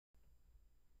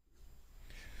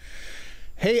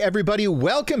Hey everybody,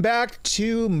 welcome back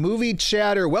to Movie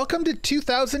Chatter. Welcome to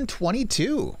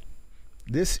 2022.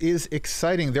 This is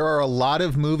exciting. There are a lot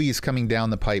of movies coming down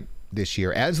the pipe this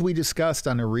year, as we discussed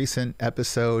on a recent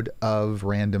episode of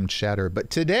Random Chatter.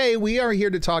 But today we are here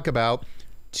to talk about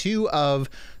two of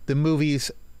the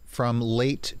movies from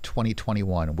late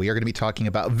 2021. We are going to be talking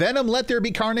about Venom: Let There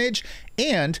Be Carnage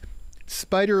and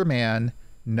Spider-Man: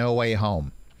 No Way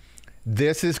Home.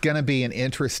 This is going to be an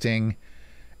interesting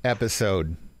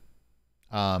episode.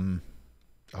 I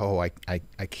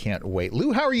can't wait.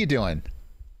 Lou, how are you doing?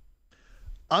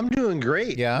 I'm doing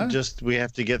great. Yeah. Just we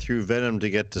have to get through Venom to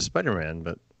get to Spider-Man,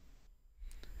 but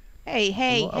Hey,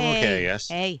 I'm okay, I guess.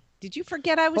 Hey, did you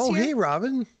forget I was Oh, here? hey,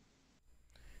 Robin.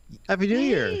 Happy New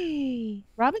Year. Hey,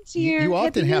 Robin's here. You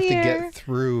often Happy have New to Year. get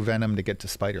through Venom to get to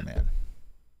Spider-Man.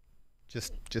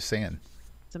 Just saying.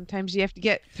 Sometimes you have to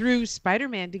get through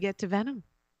Spider-Man to get to Venom.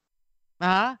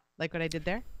 Like what I did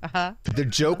there? The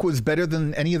joke was better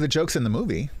than any of the jokes in the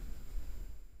movie.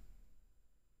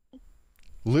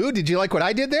 Lou, did you like what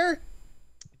I did there?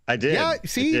 I did. Yeah,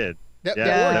 see? I did. That Yeah,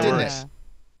 worked, that didn't works. it?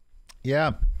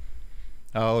 Yeah.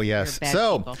 Oh, yes. You're bad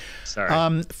So, people.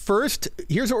 Sorry. first,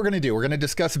 here's what we're going to do. We're going to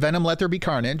discuss Venom: Let There Be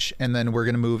Carnage, and then we're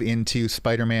going to move into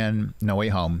Spider-Man: No Way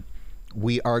Home.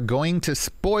 We are going to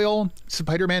spoil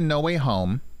Spider-Man: No Way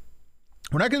Home.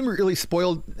 We're not going to really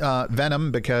spoil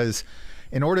Venom because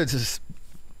in order to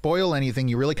spoil anything,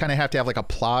 you really kind of have to have like a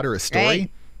plot or a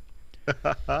story.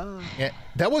 Yeah,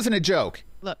 that wasn't a joke.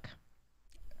 Look,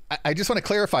 I just want to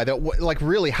clarify that, like,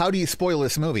 really, how do you spoil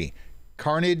this movie?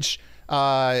 Carnage,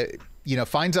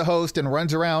 finds a host and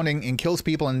runs around and kills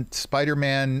people, and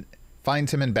Spider-Man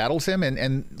finds him and battles him,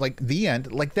 and like the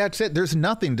end, like that's it. There's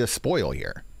nothing to spoil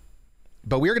here.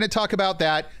 But we're going to talk about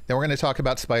that. Then we're going to talk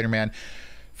about Spider-Man.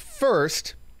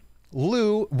 First,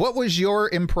 Lou, what was your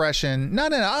impression? No.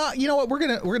 You know what? We're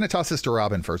gonna toss this to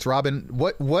Robin first. Robin,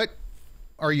 what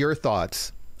are your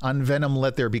thoughts on Venom: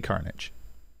 Let There Be Carnage?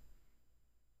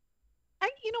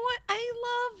 you know what? I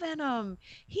love Venom.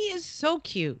 He is so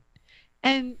cute.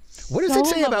 And What does so it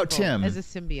say about lovable Tim as a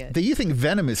symbiote? that you think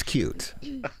Venom is cute?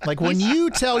 Like when you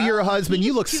tell your husband,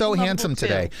 you he's look cute so and lovable handsome too.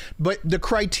 today, but the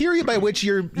criteria by which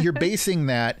you're basing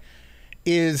that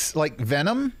is like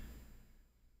Venom,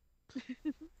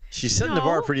 She's setting the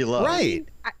bar No. pretty low. right?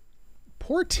 I-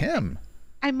 Poor Tim.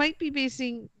 I might be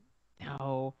basing.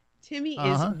 No, Timmy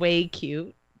Uh-huh. is way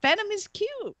cute. Venom is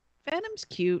cute. Venom's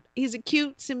cute. He's a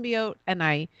cute symbiote, and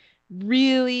I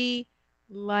really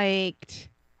liked.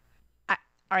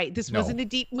 All right, this No. wasn't a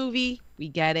deep movie. We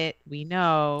get it. We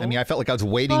know. I mean, I felt like I was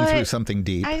wading But through something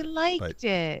deep. I liked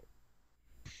it.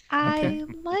 I Okay.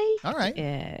 liked All right.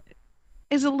 it.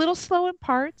 It's a little slow in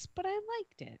parts, but I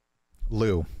liked it.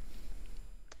 Lou,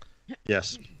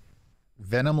 Yes.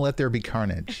 Venom: Let There Be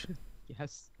Carnage.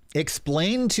 Yes.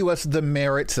 Explain to us the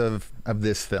merits of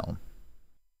this film.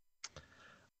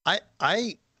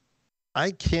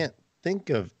 I can't think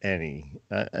of any.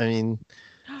 I mean,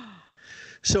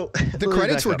 so The let me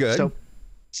credits back were up. good. So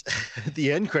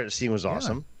the end credit scene was Yeah.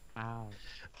 awesome. Wow.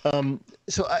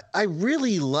 So I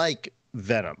really like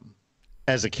Venom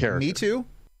as a character. Me too.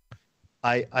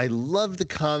 I love the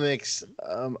comics.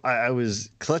 I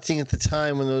was collecting at the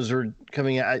time when those were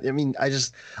coming out. I mean,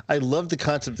 I love the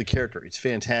concept of the character. It's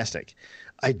fantastic.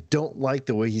 I don't like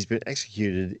the way he's been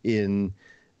executed in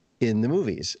the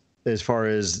movies, as far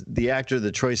as the actor,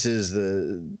 the choices,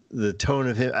 the tone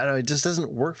of him. I don't know. It just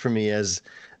doesn't work for me as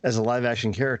a live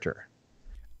action character.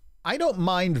 I don't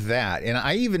mind that, and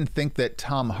I even think that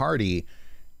Tom Hardy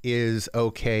is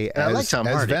okay I like as Tom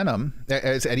Hardy. Venom,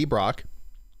 as Eddie Brock.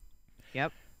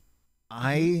 Yep.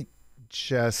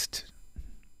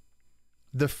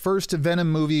 The first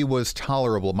Venom movie was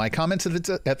tolerable. My comments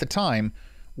at the time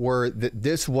were that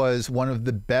this was one of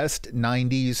the best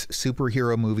 90s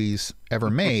superhero movies ever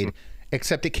made,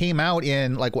 except it came out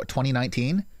in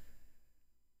 2019?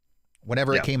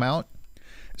 Whenever Yeah. it came out.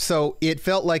 So it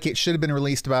felt like it should have been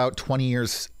released about 20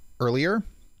 years earlier.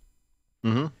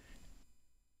 Mm-hmm.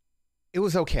 It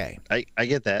was okay. I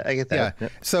get that. I get that. Yeah.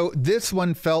 So this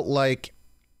one felt like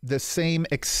the same,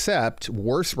 except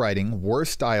worse writing,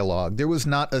 worse dialogue. There was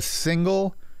not a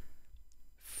single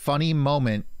funny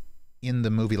moment in the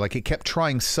movie. Like, it kept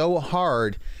trying so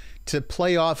hard to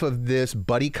play off of this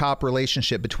buddy cop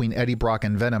relationship between Eddie Brock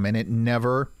and Venom, and it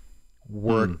never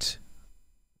worked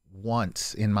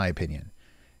once, in my opinion.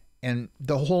 And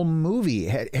the whole movie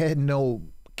had no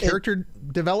character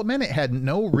development. It had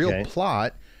no real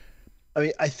plot. I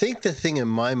mean, I think the thing in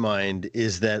my mind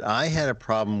is that I had a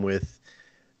problem with,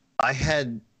 I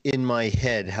had in my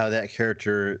head how that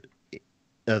character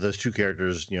those two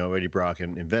characters, Eddie Brock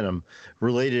and Venom,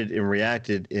 related and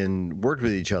reacted and worked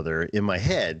with each other in my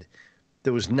head,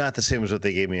 that was not the same as what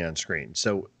they gave me on screen.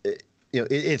 So,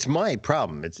 it's my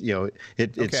problem. It's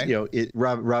okay.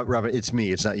 Robin, it's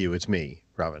me. It's not you. It's me,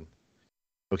 Robin.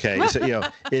 Okay, so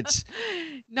it's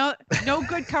no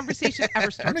good conversation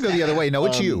ever starts. I'm gonna go the other way. No,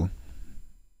 it's you.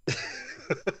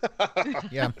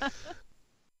 Yeah.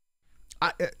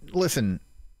 Listen.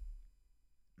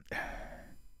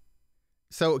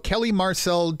 So Kelly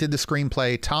Marcel did the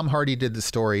screenplay. Tom Hardy did the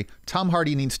story. Tom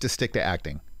Hardy needs to stick to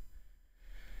acting.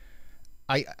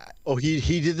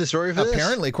 He did the story for this?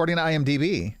 Apparently, according to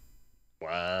IMDb.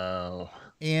 Wow.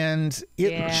 And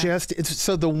it's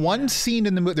so the one scene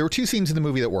in the movie, there were two scenes in the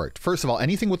movie that worked. First of all,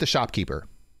 anything with the shopkeeper.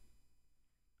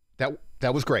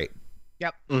 That was great.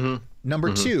 Yep. Mm-hmm.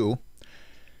 Number two,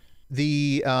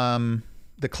 the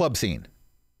club scene,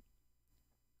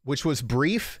 which was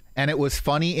brief and it was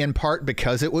funny in part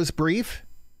because it was brief.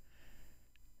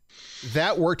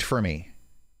 That worked for me.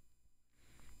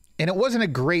 And it wasn't a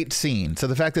great scene. So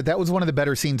the fact that was one of the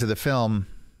better scenes of the film,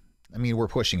 I mean, we're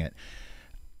pushing it.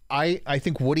 I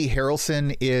think Woody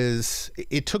Harrelson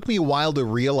it took me a while to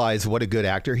realize what a good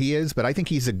actor he is, but I think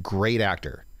he's a great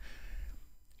actor.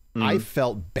 I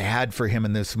felt bad for him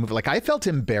in this movie. Like, I felt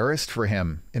embarrassed for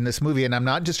him in this movie. And I'm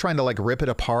not just trying to like rip it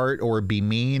apart or be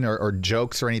mean or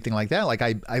jokes or anything like that. Like,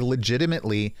 I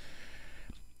legitimately,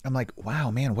 I'm like,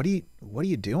 wow, man, what are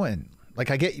you doing?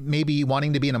 Like, I get maybe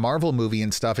wanting to be in a Marvel movie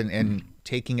and stuff and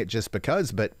taking it just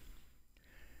because, but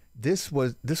this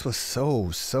was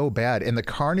so bad. And the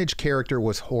Carnage character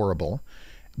was horrible.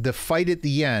 The fight at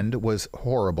the end was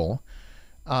horrible.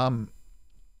 And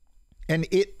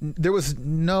there was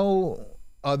no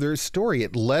other story.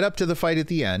 It led up to the fight at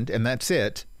the end, and that's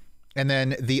it. And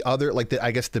then the other,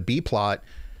 I guess the B plot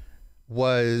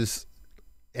was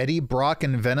Eddie Brock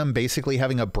and Venom basically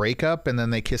having a breakup, and then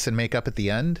they kiss and make up at the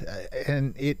end.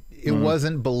 And it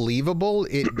wasn't believable.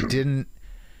 It didn't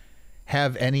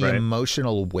have any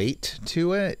emotional weight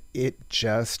to it. It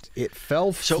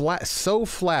fell flat, so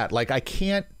flat. Like, I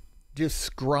can't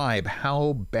describe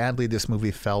how badly this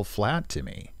movie fell flat to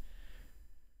me.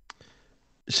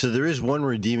 So there is one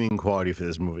redeeming quality for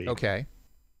this movie. Okay.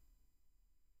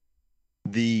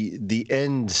 The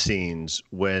end scenes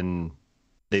when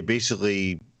they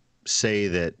basically say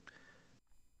that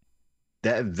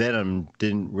Venom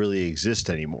didn't really exist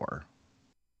anymore,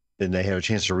 and they have a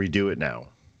chance to redo it now.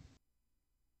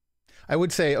 I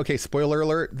would say, okay, spoiler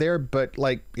alert there, but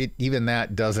even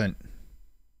that doesn't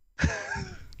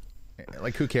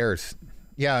who cares?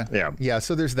 Yeah.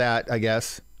 So there's that, I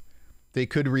guess. They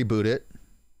could reboot it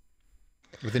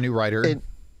with a new writer.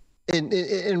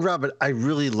 And Robin, I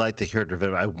really like the character of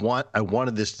Venom. I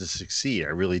wanted this to succeed. I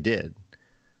really did.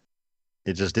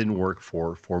 It just didn't work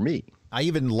for me. I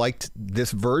even liked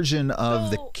this version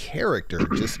of the character,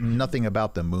 just nothing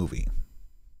about the movie.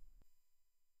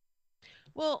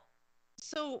 Well,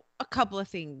 so a couple of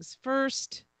things.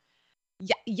 First,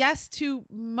 yes to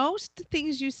most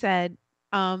things you said,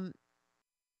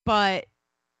 but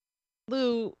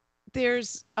Lou,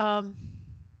 there's I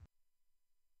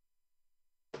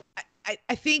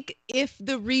think if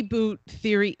the reboot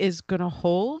theory is going to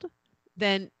hold,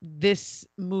 then this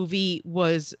movie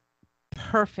was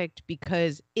perfect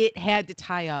because it had to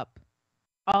tie up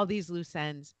all these loose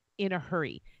ends in a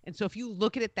hurry. And so if you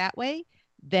look at it that way,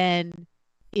 then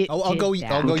I'll go you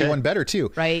one better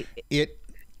too. Right? It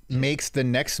makes the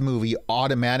next movie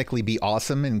automatically be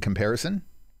awesome in comparison.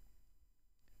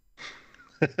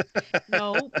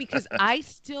 No, because I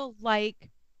still like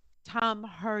Tom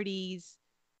Hardy's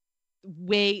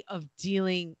way of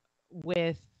dealing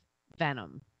with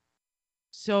Venom.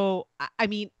 So, I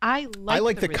mean, I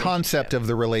like the concept of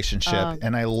the relationship,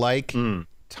 and I like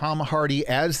Tom Hardy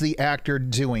as the actor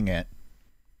doing it.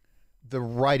 The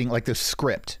writing, like the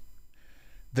script,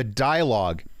 the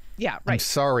dialogue. Yeah, right.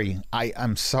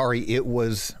 I'm sorry. It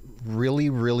was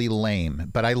really, really lame,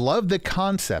 but I love the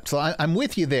concept. So I'm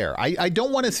with you there. I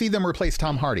don't want to see them replace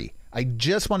Tom Hardy. I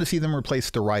just want to see them replace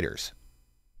the writers.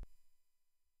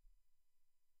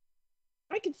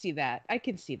 I can see that.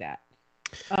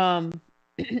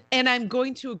 And I'm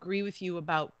going to agree with you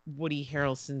about Woody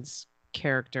Harrelson's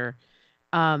character.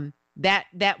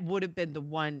 That would have been the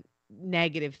one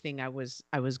negative thing I was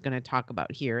going to talk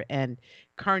about here. And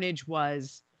Carnage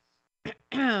was,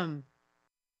 well,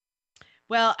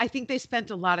 I think they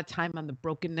spent a lot of time on the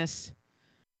brokenness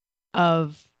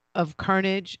of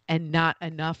Carnage and not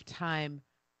enough time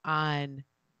on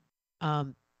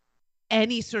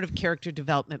any sort of character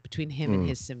development between him and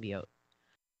his symbiote.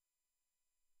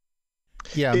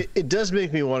 Yeah, it does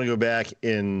make me want to go back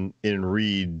and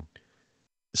read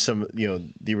some,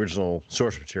 the original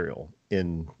source material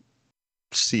and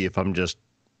see if I'm just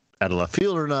out of left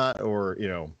field or not, or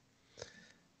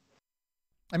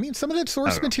I mean, some of that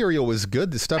source material was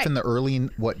good. The stuff in the early,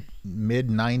 mid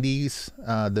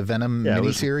 '90s, the Venom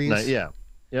miniseries.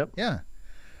 Yep. Yeah.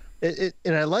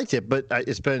 And I liked it, but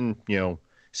it's been,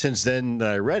 since then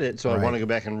that I read it, so I want to go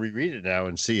back and reread it now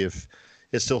and see if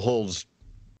it still holds,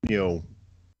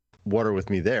 water with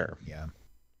me there. Yeah.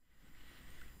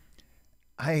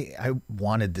 I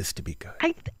wanted this to be good.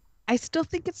 I still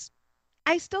think it's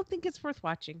worth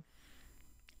watching.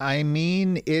 I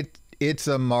mean, it's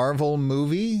a Marvel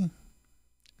movie,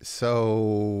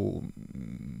 so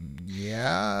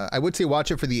yeah, I would say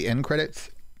watch it for the end credits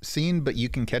scene, but you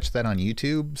can catch that on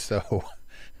YouTube. So,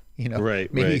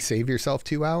 maybe save yourself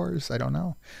 2 hours. I don't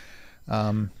know.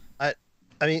 I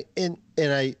mean, and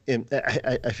I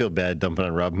feel bad dumping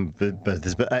on Robin,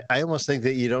 but I almost think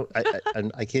that you don't. I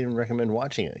can't even recommend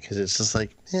watching it because it's just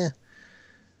like,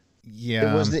 yeah,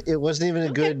 it wasn't even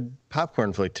a good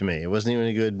popcorn flick to me. It wasn't even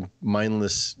a good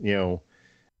mindless,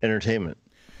 entertainment.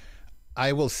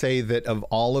 I will say that of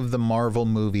all of the Marvel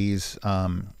movies,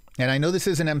 and I know this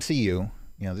isn't MCU,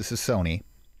 this is Sony.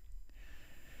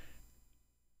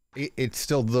 It's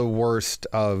still the worst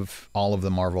of all of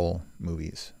the Marvel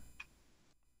movies.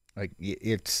 Like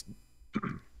it's.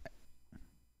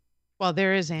 Well,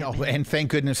 there is Ant-Man. And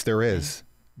thank goodness there is,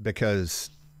 because.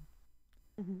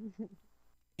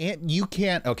 And you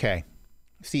can't. Okay.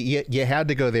 See, you had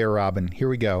to go there, Robin. Here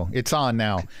we go. It's on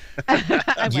now.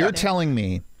 You're telling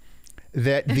me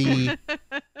that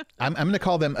I'm going to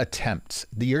call them attempts.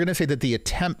 You're going to say that the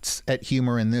attempts at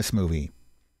humor in this movie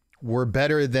were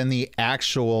better than the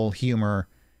actual humor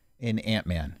in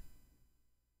Ant-Man.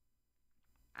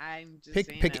 I'm just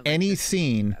pick any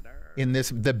scene in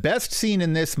this, the best scene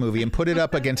in this movie, and put it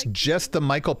up against just the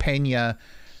Michael Pena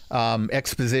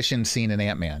exposition scene in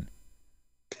Ant-Man.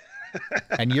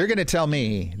 And you're going to tell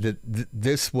me that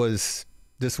this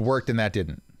worked and that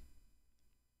didn't.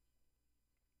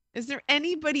 Is there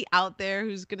anybody out there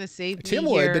who's going to save me Tim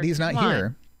here? would, but he's not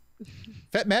here.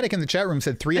 Fatmatic in the chat room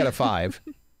said 3 out of 5.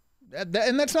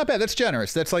 And that's not bad. That's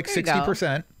generous. That's like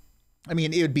 60%. I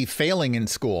mean, it would be failing in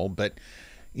school, but,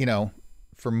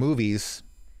 for movies.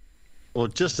 Well,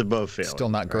 just above failing. Still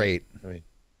not great. I mean,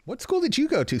 what school did you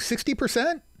go to?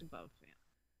 60%?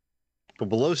 But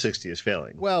below 60 is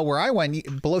failing. Well, where I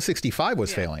went, below 65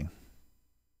 was failing.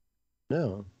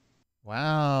 No.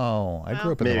 Wow. I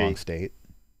grew up in the wrong state.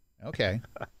 Okay.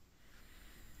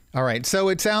 All right. So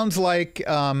it sounds like,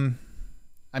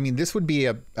 this would be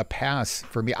a pass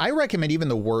for me. I recommend even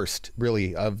the worst,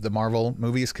 really, of the Marvel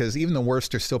movies, because even the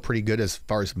worst are still pretty good as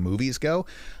far as movies go.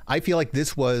 I feel like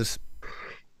this was...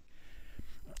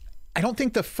 I don't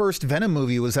think the first Venom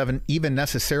movie was even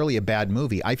necessarily a bad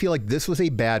movie. I feel like this was a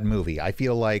bad movie. I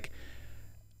feel like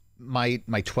my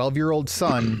 12-year-old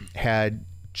son had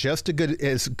just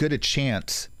as good a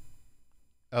chance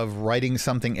of writing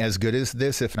something as good as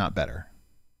this, if not better.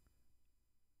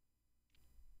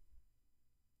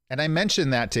 And I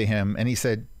mentioned that to him, and he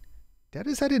said, "Dad,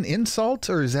 is that an insult,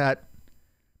 or is that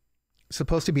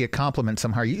supposed to be a compliment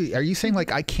somehow? Are you saying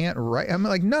like I can't write?" I'm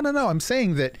like, no. I'm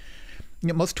saying that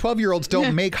most 12-year-olds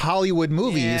don't make Hollywood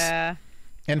movies. Yeah.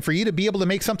 And for you to be able to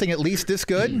make something at least this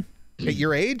good at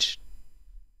your age,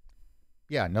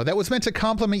 yeah, no, that was meant to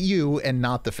compliment you and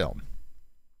not the film.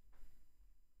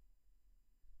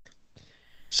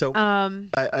 So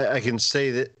I can say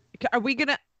that. Are we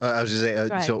gonna? I was just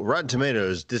saying. So Rotten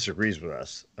Tomatoes disagrees with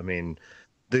us. I mean,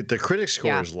 the critic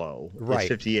score is low, right? It's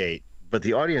 58, but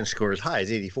the audience score is high,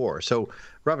 it's 84. So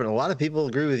Robin, a lot of people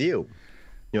agree with you.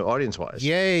 Audience wise.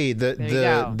 Yay, the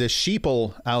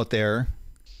sheeple out there.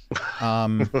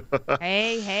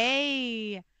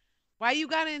 Hey, why you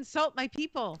gotta insult my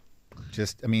people?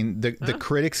 Just, the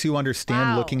critics who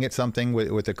understand looking at something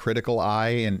with a critical eye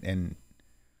and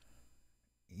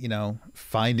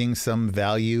finding some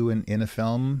value in a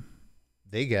film,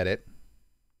 they get it.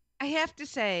 I have to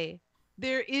say,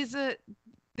 if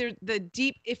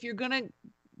you're gonna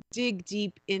dig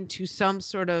deep into some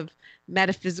sort of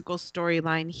metaphysical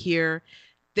storyline here,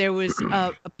 there was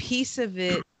a piece of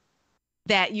it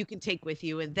that you can take with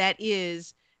you, and that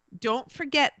is, don't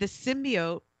forget the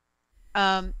symbiote,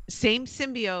 same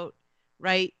symbiote,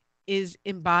 right, is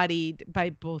embodied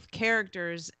by both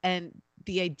characters. And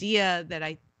the idea that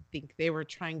I think they were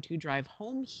trying to drive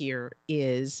home here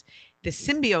is the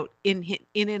symbiote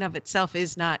in and of itself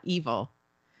is not evil.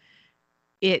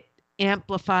 It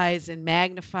amplifies and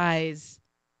magnifies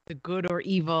the good or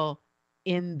evil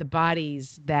in the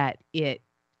bodies that it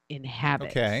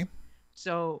inhabits. Okay.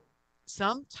 So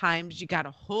sometimes you got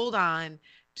to hold on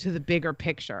to the bigger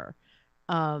picture.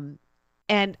 And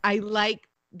I like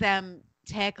them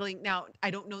tackling. Now,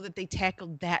 I don't know that they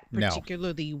tackled that No.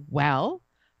 particularly well,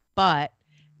 but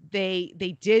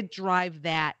they did drive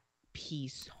that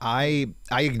piece. I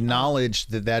acknowledge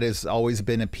that has always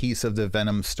been a piece of the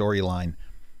Venom storyline.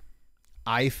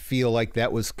 I feel like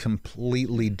that was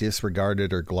completely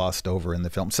disregarded or glossed over in the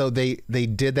film. So they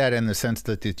did that in the sense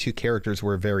that the two characters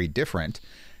were very different,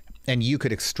 and you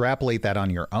could extrapolate that on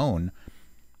your own.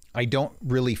 I don't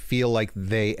really feel like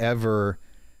they ever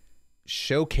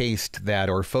showcased that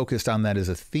or focused on that as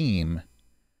a theme.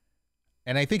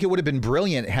 And I think it would have been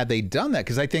brilliant had they done that,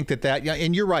 because I think that, yeah,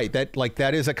 and you're right,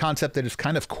 that is a concept that is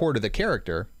kind of core to the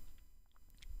character.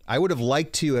 I would have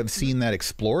liked to have seen that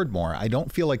explored more. I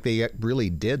don't feel like they really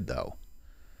did, though.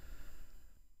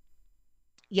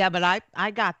 Yeah, but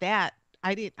I got that.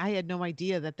 I had no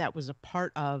idea that was a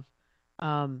part of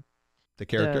The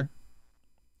character?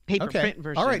 paper print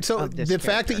version. All right. So of this the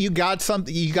fact that character. you got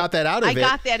something, you got that out of I it.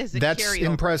 got that as a that's carryover.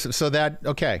 impressive. So that,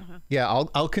 okay. Yeah,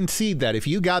 I'll concede that if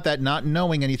you got that not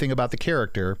knowing anything about the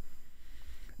character,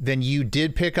 then you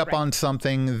did pick up on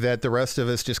something that the rest of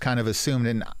us just kind of assumed,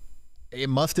 and it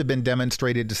must have been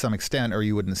demonstrated to some extent or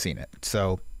you wouldn't have seen it.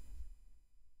 So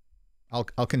I'll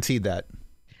concede that.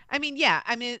 I mean, yeah.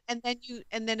 I mean, and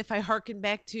then if I harken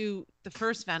back to the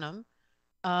first Venom,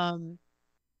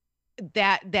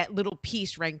 that little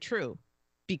piece rang true,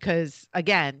 because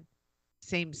again,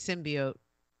 same symbiote,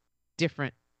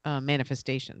 different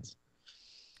manifestations.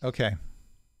 Okay.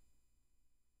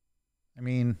 I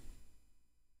mean,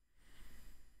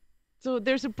 so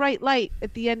there's a bright light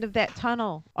at the end of that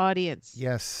tunnel, audience.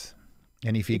 yes.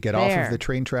 And if you It's get off of there. the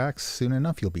train tracks soon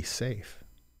enough, you'll be safe.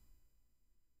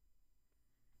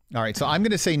 All right. So I'm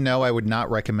going to say no, I would not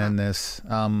recommend this.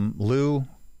 Lou,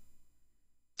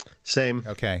 Same.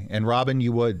 okay. And Robin,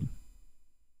 you would.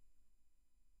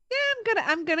 Yeah,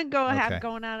 I'm gonna go ahead. Okay. I'm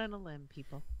going out on a limb,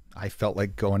 people. I felt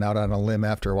like going out on a limb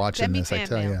after watching Send me this, I fan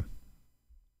tell mail. you.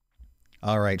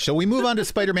 All right. Shall we move on to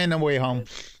Spider-Man No Way Home?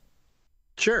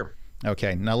 Sure.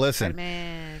 Okay. Now listen,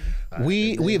 Spider-Man.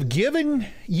 we have given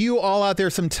you all out there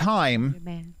some time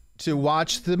Spider-Man. to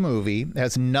watch the movie. It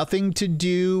has nothing to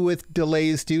do with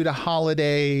delays due to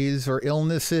holidays or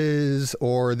illnesses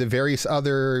or the various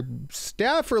other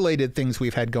staff-related things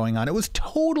we've had going on. It was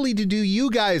totally to do you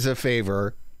guys a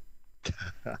favor.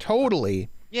 Totally.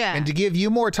 Yeah. And to give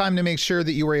you more time to make sure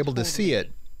that you were able to see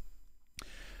it.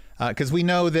 Because we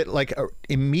know that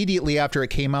immediately after it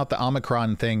came out, the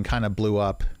Omicron thing kind of blew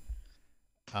up.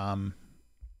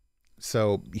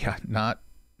 So yeah, not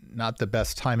the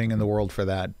best timing in the world for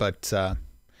that, but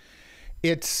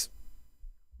it's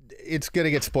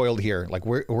gonna get spoiled here. Like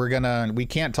we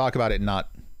can't talk about it and not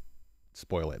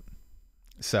spoil it.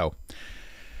 So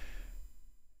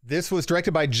this was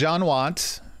directed by John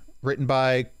Watts, written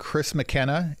by Chris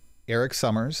McKenna, Eric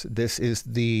Summers. This is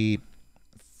the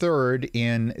third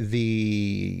in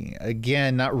the,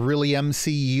 again, not really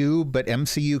MCU, but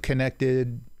MCU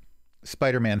connected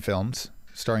Spider-Man films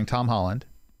starring Tom Holland.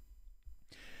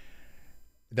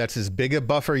 That's as big a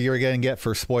buffer you're going to get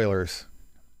for spoilers.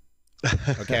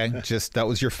 Okay? Just, that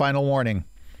was your final warning.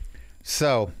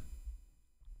 So,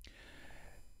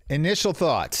 initial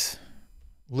thoughts.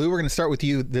 Lou, we're going to start with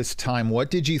you this time. What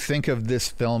did you think of this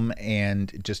film,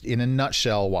 and just in a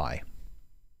nutshell, why?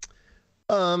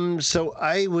 So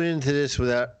I went into this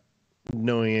without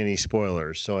knowing any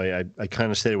spoilers. So I kind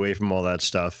of stayed away from all that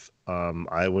stuff.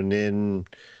 I went in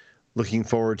looking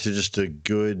forward to just a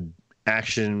good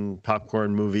action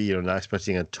popcorn movie, not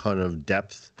expecting a ton of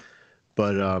depth,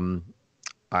 but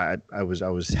I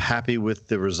was happy with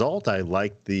the result. I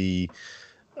liked the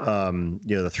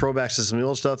the throwbacks to some of the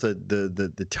old stuff,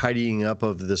 the tidying up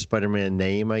of the Spider-Man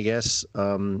name, I guess,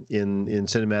 in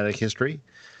cinematic history.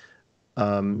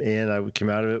 And I came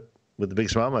out of it with a big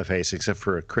smile on my face, except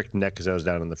for a cricked neck because I was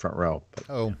down in the front row.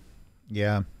 Oh,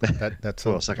 yeah, that's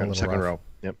Well, a second little rough. row.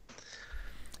 Yep.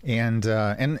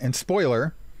 And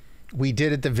spoiler, we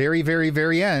did at the very, very,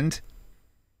 very end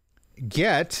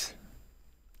get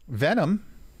Venom,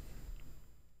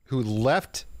 who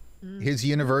left his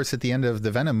universe at the end of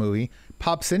the Venom movie,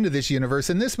 pops into this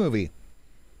universe in this movie.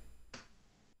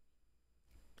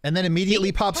 And then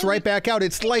immediately pops right back out.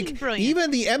 It's like brilliant.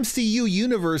 even the MCU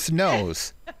universe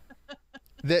knows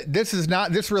that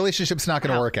this relationship's not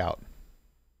going to work out.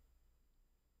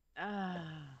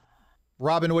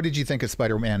 Robin, what did you think of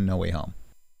Spider-Man No Way Home?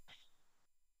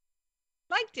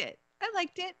 Liked it. I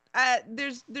liked it.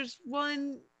 There's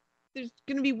going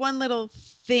to be one little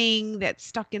thing that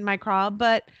stuck in my craw,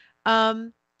 but I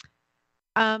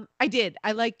did.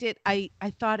 I liked it. I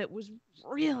thought it was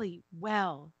really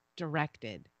well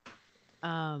directed.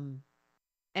 and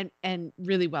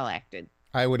really well acted.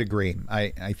 I would agree.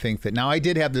 I think that now I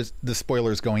did have the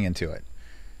spoilers going into it.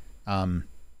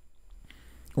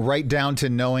 Right down to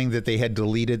knowing that they had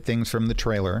deleted things from the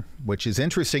trailer, which is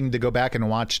interesting to go back and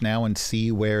watch now and see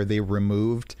where they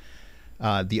removed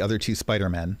the other two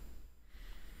Spider-Men.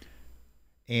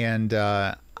 And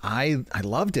I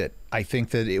loved it. I think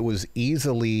that it was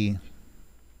easily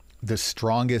the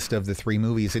strongest of the three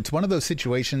movies. It's one of those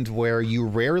situations where you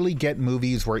rarely get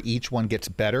movies where each one gets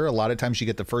better. A lot of times you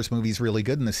get the first movie's really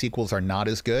good and the sequels are not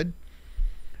as good.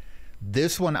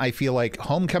 This one, I feel like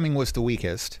Homecoming was the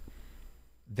weakest.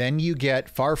 Then you get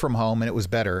Far From Home and it was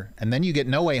better. And then you get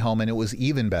No Way Home and it was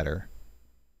even better.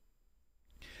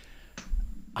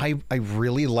 I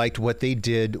really liked what they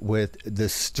did with the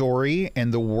story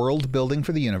and the world building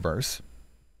for the universe.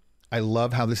 I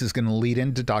love how this is going to lead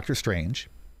into Doctor Strange.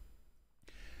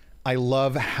 I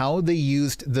love how they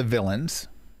used the villains.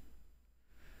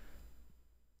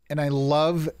 And I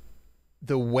love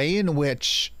the way in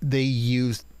which they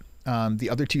used the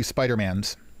other two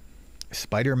Spider-Mans.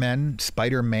 Spider-Man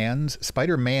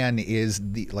is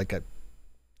the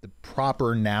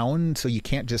proper noun, so you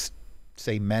can't just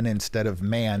say men instead of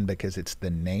man because it's the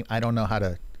name. I don't know how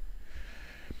to.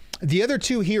 The other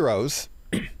two heroes,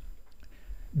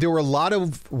 there were a lot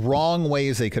of wrong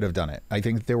ways they could have done it. I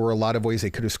think there were a lot of ways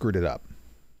they could have screwed it up.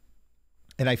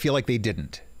 And I feel like they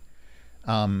didn't.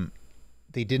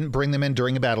 They didn't bring them in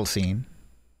during a battle scene.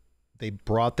 They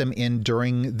brought them in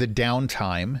during the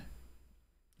downtime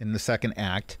in the second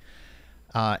act,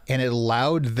 and it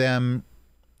allowed them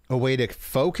a way to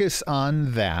focus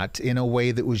on that in a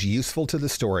way that was useful to the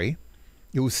story.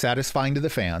 It was satisfying to the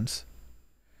fans,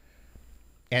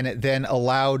 and it then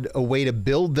allowed a way to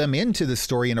build them into the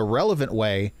story in a relevant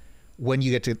way when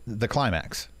you get to the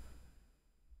climax.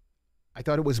 I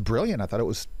thought it was brilliant. I thought it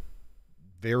was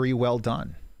very well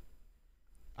done.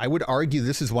 I would argue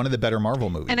this is one of the better Marvel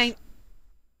movies. And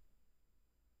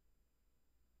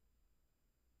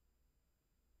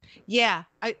yeah,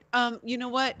 you know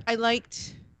what? I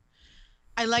liked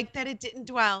that it didn't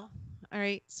dwell. All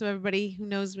right. So everybody who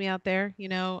knows me out there,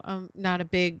 I'm not a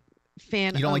big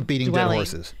fan. You don't like beating dwelling. dead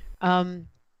horses.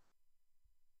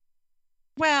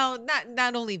 Well,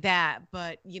 not only that,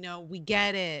 but we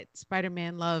get it.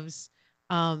 Spider-Man loves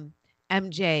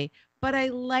MJ, but I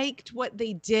liked what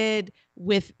they did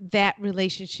with that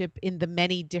relationship in the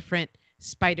many different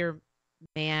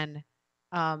Spider-Man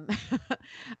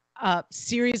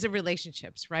series of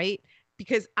relationships, right?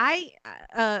 Because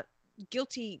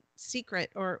guilty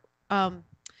secret, or the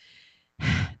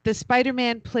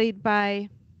Spider-Man played by,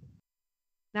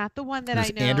 not the one that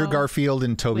I know, Andrew Garfield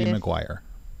and Tobey Maguire.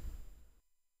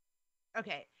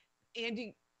 Okay,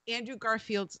 Andrew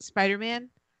Garfield's Spider-Man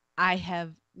I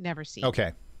have never seen.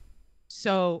 Okay,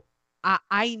 so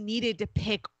I needed to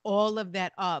pick all of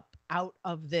that up out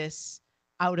of this,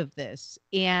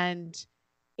 and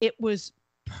it was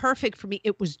perfect for me.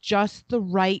 It was just the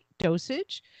right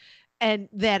dosage, and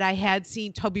that I had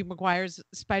seen Tobey Maguire's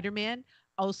Spider-Man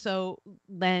also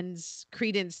lends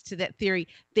credence to that theory.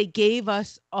 They gave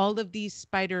us all of these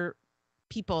spider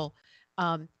people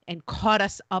and caught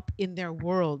us up in their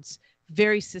worlds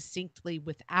very succinctly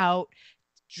without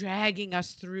dragging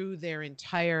us through their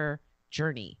entire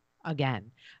journey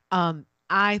again.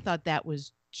 I thought that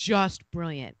was just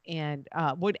brilliant, and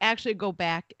would actually go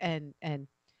back and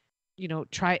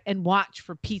try and watch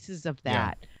for pieces of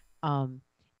that. Yeah.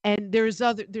 And there's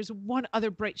one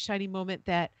other bright, shiny moment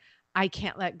that I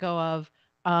can't let go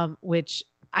of, which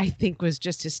I think was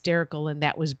just hysterical. And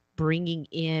that was bringing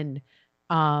in,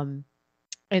 and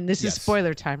this is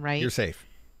spoiler time, right? You're safe.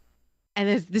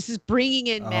 And this is bringing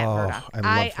in Matt Murdock.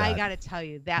 I got to tell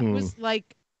you, that was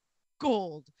like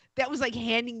gold. That was like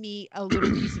handing me a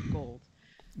little piece of gold.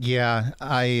 Yeah,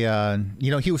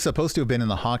 he was supposed to have been in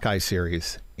the Hawkeye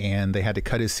series, and they had to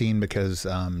cut his scene because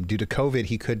due to COVID,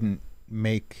 he couldn't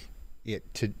make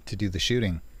it to do the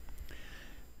shooting.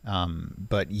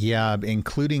 But yeah,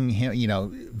 including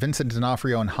him, Vincent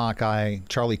D'Onofrio in Hawkeye,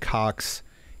 Charlie Cox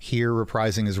here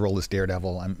reprising his role as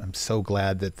Daredevil. I'm so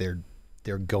glad that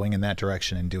they're going in that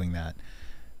direction and doing that.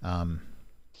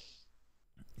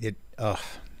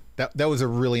 That was a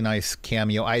really nice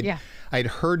cameo. I'd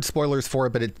heard spoilers for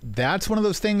it, but that's one of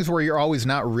those things where you're always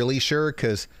not really sure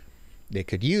because they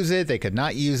could use it, they could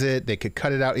not use it, they could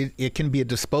cut it out. It can be a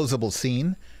disposable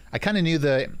scene. I kind of knew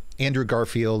the Andrew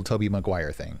Garfield, Tobey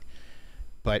Maguire thing,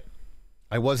 but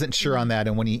I wasn't sure on that.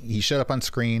 And when he showed up on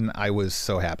screen, I was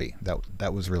so happy.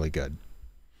 That was really good.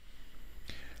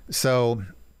 So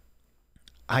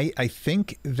I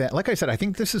think that, like I said, I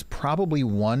think this is probably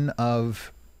one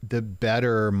of the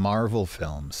better Marvel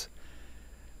films.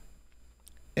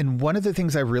 And one of the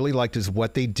things I really liked is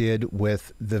what they did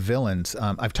with the villains.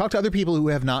 I've talked to other people who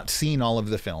have not seen all of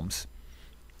the films.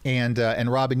 And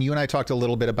Robin, you and I talked a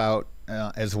little bit about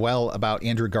as well about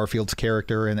Andrew Garfield's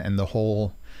character and the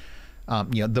whole,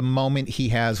 the moment he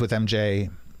has with MJ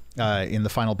in the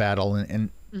final battle and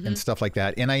stuff like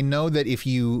that. And I know that if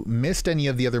you missed any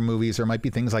of the other movies, there might be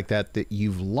things like that that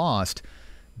you've lost,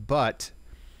 but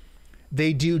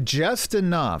they do just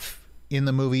enough in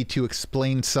the movie to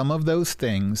explain some of those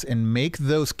things and make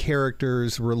those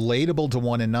characters relatable to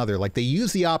one another. Like they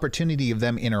use the opportunity of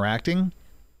them interacting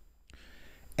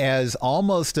as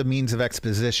almost a means of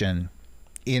exposition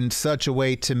in such a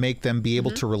way to make them be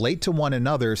able to relate to one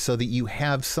another so that you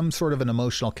have some sort of an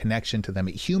emotional connection to them.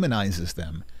 It humanizes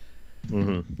them.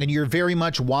 And you're very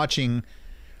much watching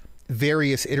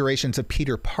various iterations of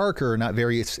Peter Parker, not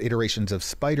various iterations of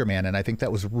Spider-Man. And I think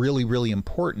that was really, really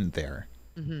important there.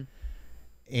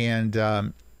 And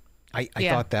I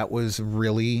thought that was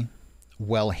really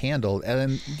well handled.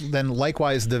 And then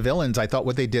likewise, the villains, I thought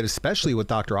what they did, especially with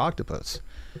Dr. Octopus,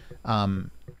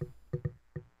 undoing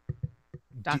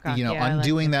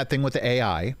that thing with the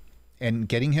AI and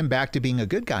getting him back to being a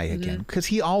good guy again, because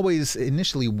he always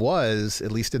initially was,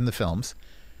 at least in the films,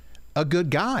 a good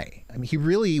guy. I mean, he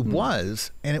really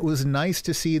was. And it was nice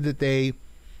to see that they,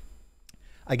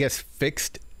 I guess,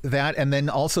 fixed that and then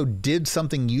also did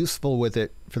something useful with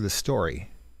it for the story.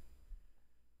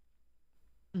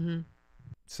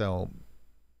 So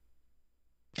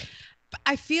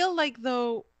I feel like,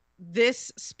 though,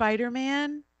 this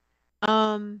Spider-Man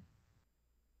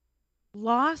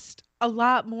lost a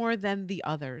lot more than the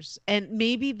others, and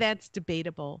maybe that's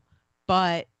debatable,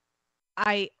 but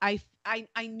I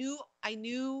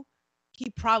knew he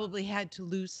probably had to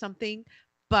lose something,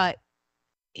 but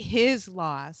his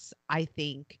loss, I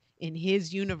think, in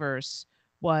his universe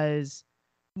was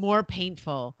more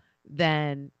painful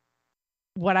than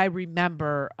what I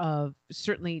remember of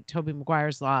certainly Tobey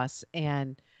Maguire's loss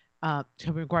and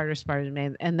Tobey Maguire's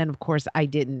Spider-Man. And then of course I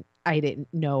didn't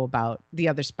know about the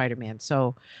other Spider-Man.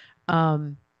 So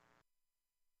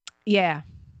yeah,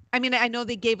 I mean, I know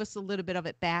they gave us a little bit of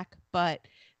it back, but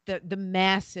the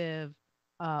massive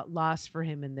loss for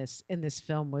him in this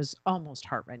film was almost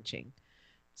heart-wrenching.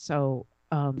 So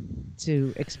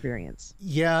to experience.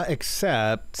 Yeah,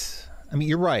 except, I mean,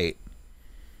 you're right.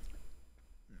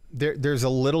 There's a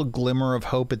little glimmer of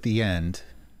hope at the end,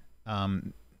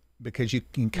 because you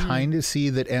can kind of see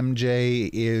that MJ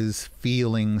is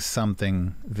feeling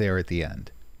something there at the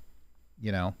end,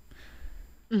 you know?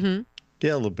 Yeah,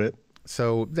 a little bit.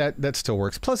 So that still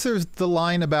works. Plus there's the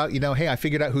line about, hey, I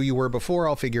figured out who you were before.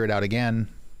 I'll figure it out again.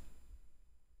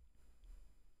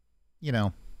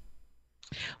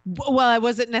 Well, I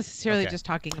wasn't necessarily just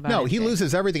talking about. No, he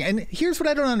loses everything. And here's what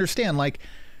I don't understand. Like,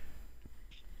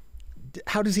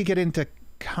 how does he get into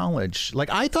college? Like,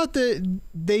 I thought that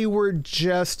they were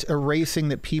just erasing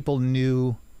that people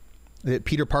knew that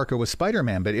Peter Parker was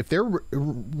Spider-Man. But if they're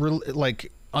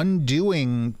like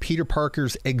undoing Peter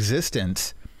Parker's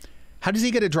existence, how does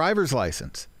he get a driver's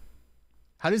license?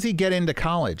 How does he get into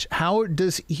college? How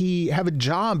does he have a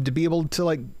job to be able to,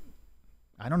 like,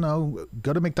 I don't know,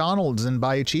 go to McDonald's and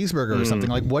buy a cheeseburger or something?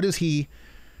 Like, what does he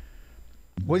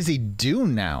do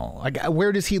now? Like,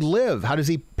 where does he live? How does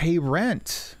he pay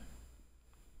rent?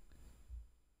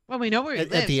 Well, we know where he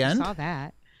lives. At the end? We saw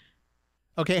that.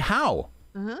 Okay, how?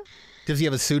 Does he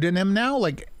have a pseudonym now?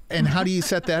 Like, and how do you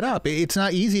set that up? It's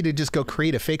not easy to just go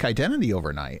create a fake identity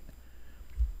overnight.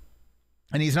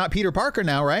 And he's not Peter Parker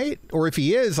now, right? Or if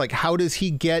he is, like, how does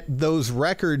he get those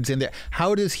records in there?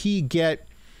 How does he get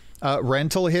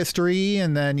rental history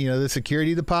and then, the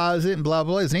security deposit and blah,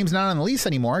 blah, blah? His name's not on the lease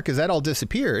anymore because that all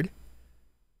disappeared.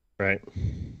 Right.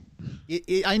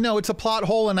 I know it's a plot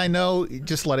hole, and I know,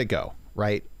 just let it go,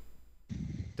 right?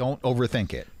 Don't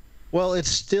overthink it. Well, it's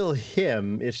still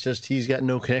him. It's just he's got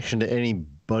no connection to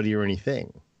anybody or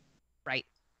anything. Right.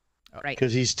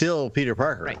 Because he's still Peter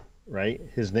Parker. Right?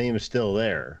 His name is still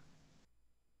there.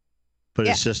 But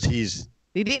it's just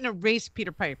They didn't erase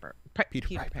Peter Piper. Peter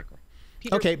Piper.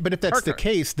 Okay, but if that's Parker. the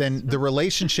case, then the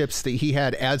relationships that he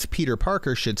had as Peter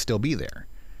Parker should still be there.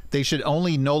 They should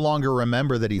only no longer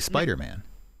remember that he's Spider-Man.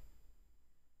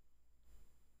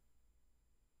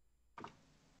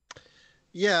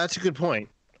 Yeah, that's a good point.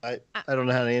 I don't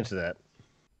know how to answer that.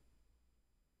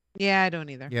 Yeah, I don't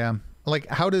either. Yeah. Like,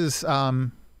 how does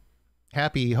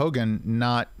Happy Hogan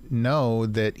not know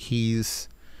that he's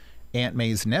Aunt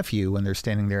May's nephew when they're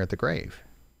standing there at the grave?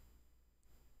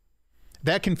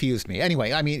 That confused me.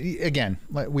 Anyway, I mean, again,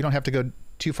 we don't have to go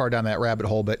too far down that rabbit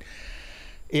hole, but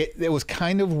it was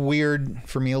kind of weird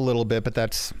for me a little bit, but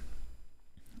that's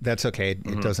That's okay.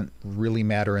 It doesn't really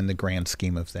matter in the grand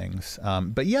scheme of things.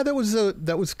 But yeah, that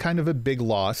was kind of a big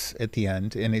loss at the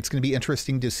end, and it's going to be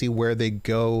interesting to see where they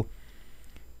go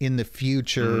in the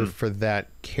future for that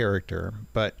character.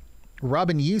 But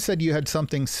Robin, you said you had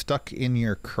something stuck in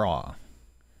your craw,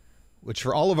 which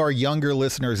for all of our younger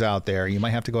listeners out there, you might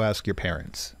have to go ask your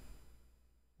parents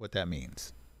what that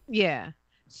means. Yeah.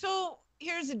 So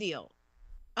here's the deal.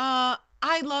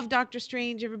 I love Doctor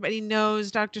Strange. Everybody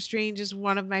knows Doctor Strange is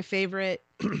one of my favorite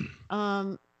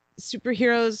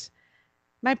superheroes.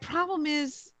 My problem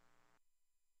is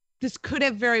this could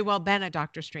have very well been a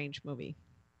Doctor Strange movie.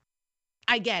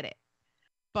 I get it.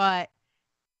 But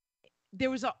there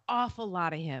was an awful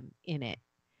lot of him in it.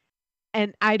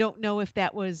 And I don't know if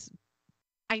that was,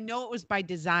 I know it was by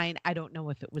design. I don't know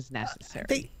if it was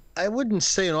necessary. I wouldn't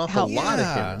say an awful lot of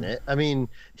him in it. I mean,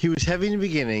 he was heavy in the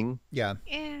beginning. Yeah.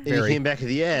 And he came back at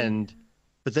the end.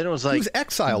 But then it was like... He was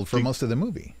exiled for most of the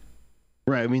movie.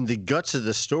 Right. I mean, the guts of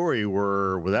the story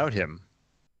were without him.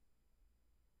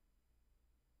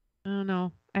 I don't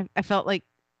know. I felt like...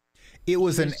 It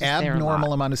was an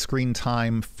abnormal amount of screen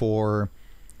time for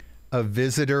a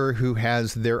visitor who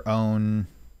has their own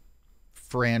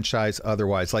franchise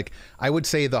otherwise. Like, I would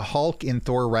say the Hulk in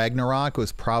Thor Ragnarok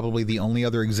was probably the only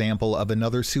other example of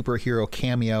another superhero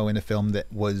cameo in a film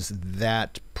that was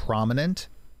that prominent.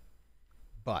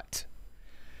 But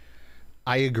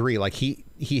I agree. Like, he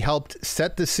helped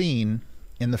set the scene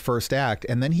in the first act,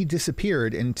 and then he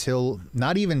disappeared until,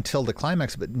 not even till the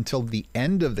climax, but until the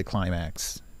end of the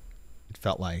climax, it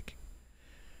felt like.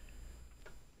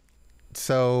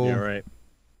 So yeah, right.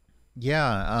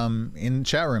 Yeah, in the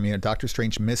chat room, Doctor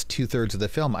Strange missed 2/3 of the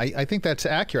film. I think that's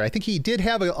accurate. I think he did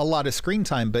have a lot of screen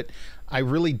time, but I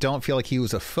really don't feel like he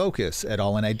was a focus at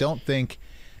all, and I don't think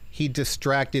he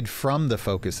distracted from the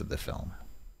focus of the film.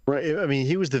 Right. I mean,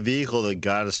 he was the vehicle that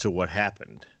got us to what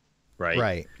happened, right?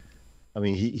 Right. I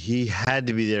mean, he had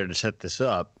to be there to set this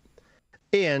up.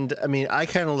 And, I mean, I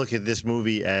kind of look at this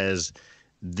movie as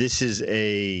this is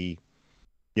a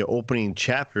opening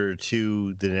chapter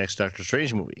to the next Doctor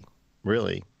Strange movie.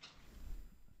 Really.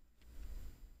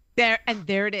 There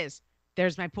it is.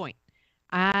 There's my point.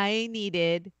 I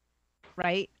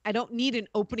don't need an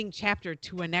opening chapter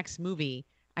to a next movie.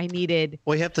 I needed...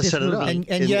 Well, you have to set it up. And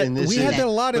yet, we had that a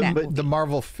lot of the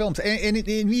Marvel films. And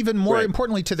even more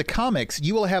importantly to the comics,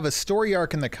 you will have a story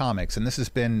arc in the comics, and this has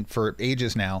been for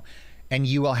ages now, and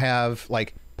you will have,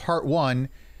 like, part 1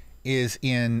 is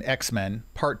in X-Men,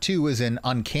 part 2 is in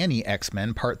Uncanny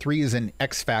X-Men, part 3 is in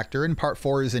X-Factor, and part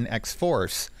 4 is in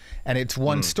X-Force. And it's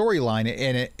one storyline,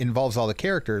 and it involves all the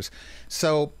characters.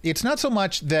 So it's not so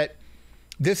much that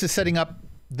this is setting up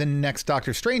the next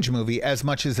Doctor Strange movie as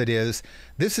much as it is,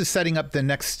 this is setting up the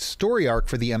next story arc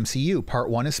for the MCU.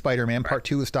 Part 1 is Spider-Man, part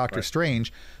 2 is Doctor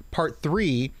Strange, part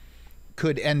 3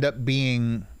 could end up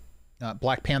being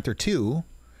Black Panther 2,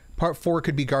 part 4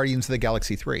 could be Guardians of the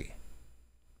Galaxy 3.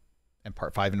 And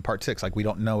part 5 and part 6. Like, we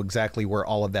don't know exactly where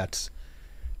all of that's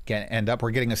going to end up.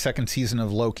 We're getting a second season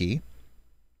of Loki.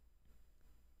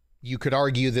 You could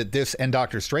argue that this and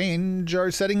Doctor Strange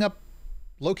are setting up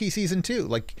Loki season 2.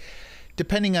 Like,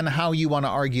 depending on how you want to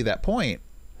argue that point.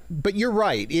 But you're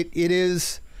right.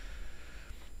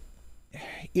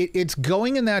 It's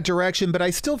going in that direction, but I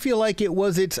still feel like it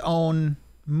was its own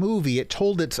movie. It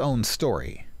told its own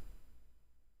story.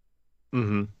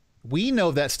 Mm-hmm. We know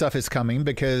that stuff is coming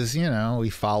because, we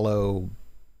follow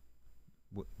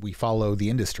the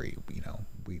industry.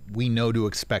 We know to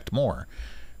expect more.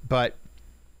 But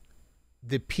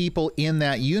the people in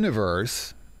that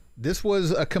universe, this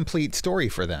was a complete story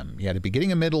for them. You had a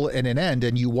beginning, a middle, and an end,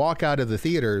 and you walk out of the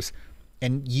theaters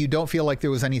and you don't feel like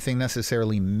there was anything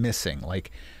necessarily missing.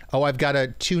 Like, oh, I've got to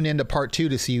tune into part 2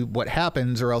 to see what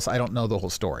happens, or else I don't know the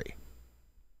whole story.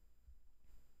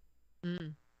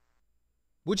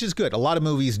 Which is good. A lot of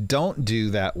movies don't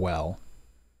do that well.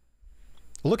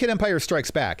 Look at Empire Strikes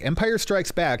Back. Empire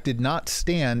Strikes Back did not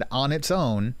stand on its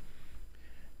own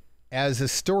as a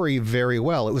story very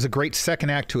well. It was a great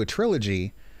second act to a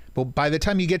trilogy, but by the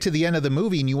time you get to the end of the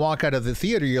movie and you walk out of the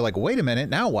theater, you're like, wait a minute,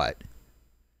 now what?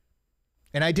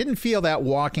 And I didn't feel that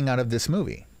walking out of this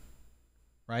movie.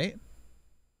 Right?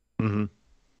 Mm-hmm.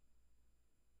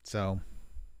 So,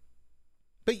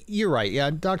 but you're right.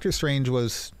 Yeah, Doctor Strange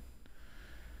was...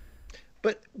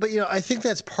 But I think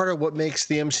that's part of what makes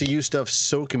the MCU stuff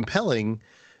so compelling,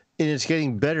 and it's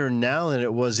getting better now than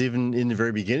it was even in the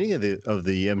very beginning of the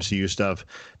MCU stuff,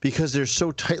 because they're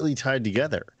so tightly tied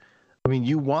together. I mean,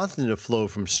 you want them to flow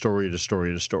from story to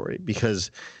story to story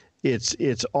because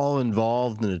it's all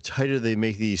involved, and the tighter they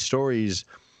make these stories,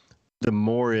 the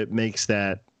more it makes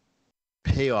that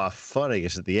payoff fun, I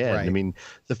guess, at the end. Right. I mean,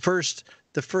 the first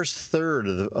third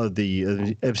of the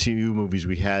MCU movies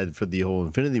we had for the whole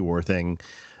Infinity War thing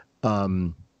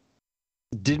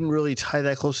didn't really tie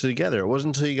that closely together. It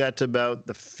wasn't until you got to about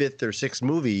the fifth or sixth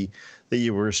movie that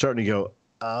you were starting to go,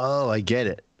 oh, I get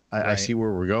it. I see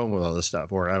where we're going with all this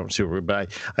stuff. Or I don't see where,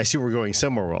 but I see we're going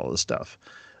somewhere with all this stuff.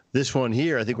 This one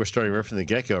here, I think we're starting right from the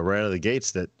get-go, right out of the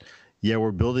gates, that, yeah,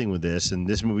 we're building with this, and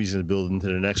this movie's going to build into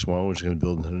the next one, which is going to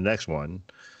build into the next one.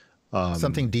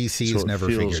 Something DC's so never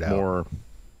feels figured out. More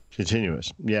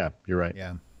continuous. Yeah, you're right.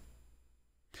 Yeah.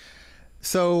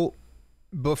 So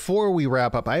before we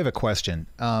wrap up, I have a question.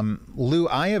 Lou,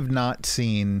 I have not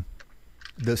seen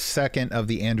the second of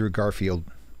the Andrew Garfield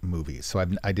movies. So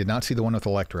I did not see the one with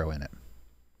Electro in it.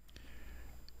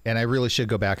 And I really should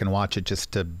go back and watch it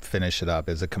just to finish it up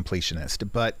as a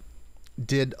completionist. But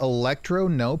did Electro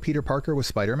know Peter Parker was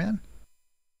Spider-Man?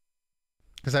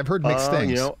 Because I've heard mixed things.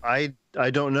 You know, I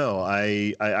don't know.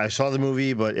 I saw the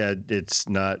movie, but it's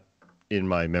not in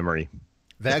my memory.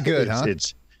 That good, huh?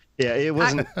 It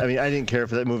wasn't. I mean, I didn't care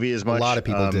for that movie as much. A lot of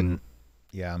people didn't.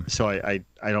 Yeah. So I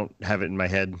don't have it in my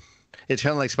head. It's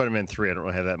kind of like Spider-Man 3. I don't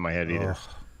really have that in my head either.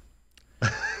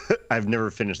 I've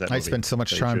never finished that movie. I spent so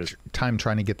much time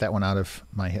trying to get that one out of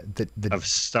my head. I've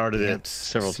started it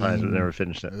several times, but never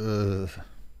finished it.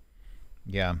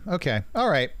 Yeah. Okay. All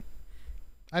right.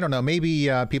 I don't know. Maybe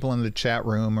people in the chat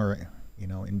room or,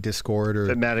 in Discord or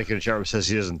Matic in the chat room says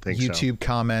he doesn't think YouTube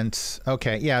comments.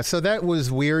 Okay. Yeah. So that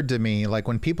was weird to me. Like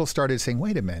when people started saying,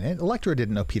 wait a minute, Electro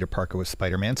didn't know Peter Parker was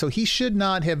Spider-Man, so he should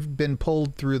not have been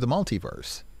pulled through the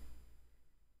multiverse.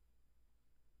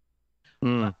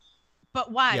 But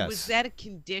why? Yes. Was that a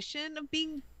condition of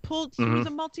being pulled through the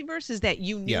multiverse? Is that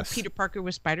you knew Peter Parker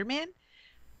was Spider-Man?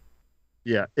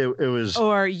 Yeah, it was.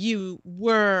 Or you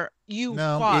fought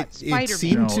Spider-Man? It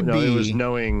seemed to be. It was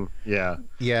knowing. Yeah.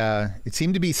 Yeah, it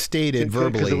seemed to be stated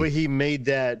verbally. Because the way he made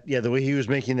that, the way he was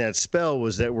making that spell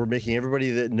was that we're making everybody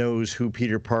that knows who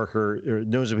Peter Parker or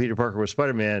knows that Peter Parker was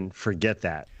Spider-Man forget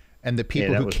that. And the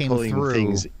people who came through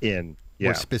things in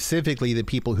were specifically the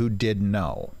people who did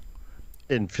know.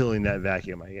 And filling that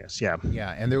vacuum, I guess. Yeah.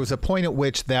 Yeah. And there was a point at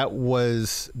which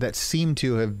that seemed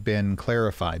to have been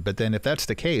clarified. But then if that's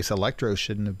the case, Electro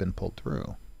shouldn't have been pulled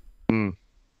through. I'm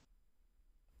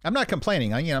not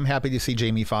complaining. I'm happy to see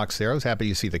Jamie Foxx there. I was happy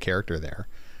to see the character there.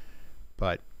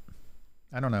 But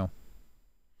I don't know.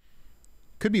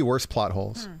 Could be worse plot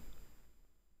holes.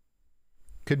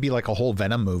 Could be like a whole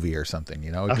Venom movie or something,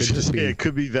 It could just be. It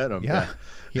could be Venom. Yeah.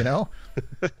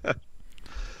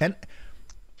 And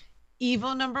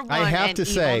Evil number 1 I have and to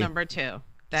evil say, number 2.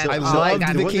 I loved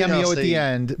the cameo at the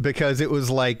end because it was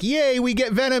like, yay, we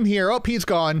get Venom here. Oh, he's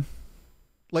gone.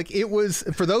 Like it was,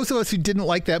 for those of us who didn't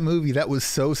like that movie, that was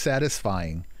so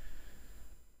satisfying.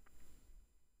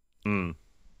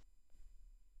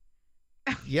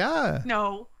 Yeah.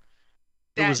 No.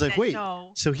 It was like, wait,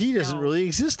 so he doesn't really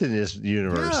exist in this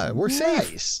universe. Yeah, we're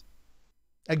safe.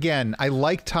 Again, I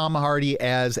like Tom Hardy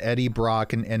as Eddie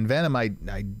Brock and Venom. I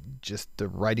just the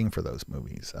writing for those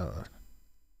movies.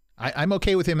 I'm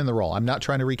okay with him in the role. I'm not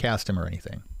trying to recast him or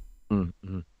anything.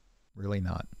 Really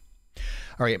not.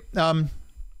 All right.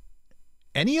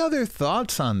 Any other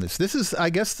thoughts on this? This is, I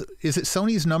guess, is it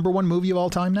Sony's #1 movie of all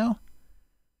time now?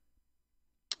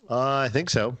 I think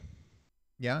so.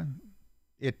 Yeah.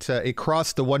 It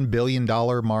crossed the $1 billion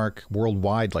mark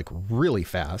worldwide like really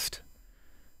fast.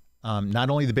 Not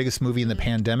only the biggest movie in the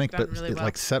pandemic, but really it well.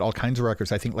 like set all kinds of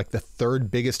records. I think like the 3rd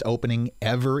biggest opening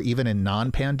ever, even in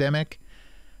non-pandemic,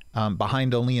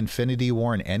 behind only Infinity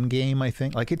War and Endgame. I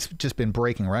think like it's just been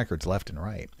breaking records left and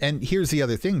right. And here's the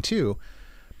other thing too.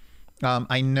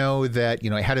 I know that,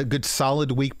 it had a good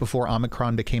solid week before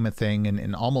Omicron became a thing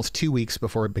and almost 2 weeks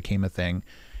before it became a thing.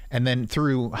 And then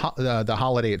through the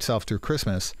holiday itself, through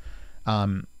Christmas.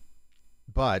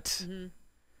 But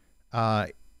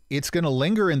it's going to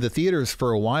linger in the theaters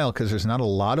for a while because there's not a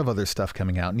lot of other stuff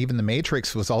coming out. And even The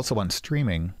Matrix was also on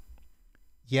streaming.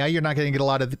 Yeah, you're not going to get a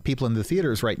lot of people in the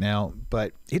theaters right now,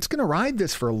 but it's going to ride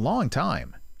this for a long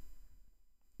time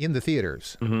in the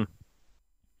theaters.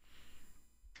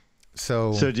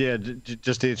 So yeah,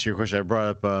 just to answer your question, I brought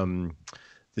up,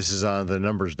 this is on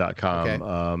thenumbers.com.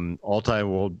 Okay.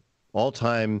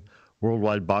 All-time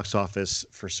worldwide box office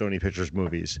for Sony Pictures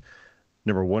movies.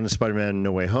 Number 1 is Spider-Man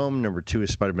No Way Home. Number 2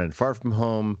 is Spider-Man Far From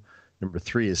Home. Number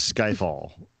 3 is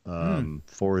Skyfall.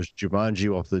 4 is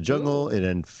Jumanji Welcome to the Jungle. And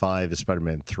then 5 is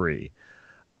Spider-Man 3.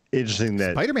 Interesting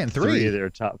that Spider-Man 3 of their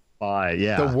top 5.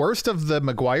 Yeah. The worst of the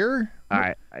Maguire?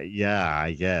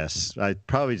 I guess.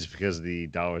 Probably just because of the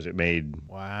dollars it made.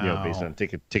 Wow. Based on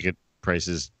ticket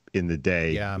prices in the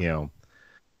day. Yeah.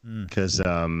 because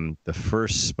the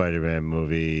first Spider-Man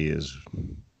movie is,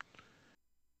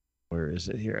 where is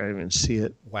it here? I didn't even see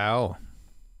it. Wow.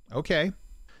 Okay.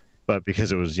 But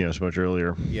because it was so much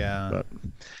earlier. Yeah. But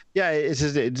yeah, it's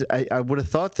just I would have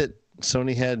thought that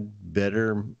Sony had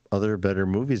better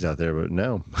movies out there, but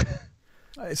no.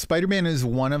 Spider-Man is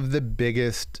one of the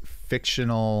biggest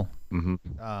fictional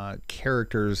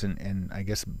characters and I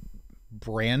guess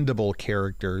brandable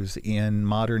characters in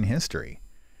modern history.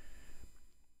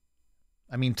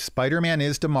 I mean, Spider-Man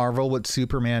is to Marvel what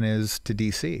Superman is to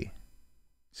DC.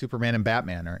 Superman and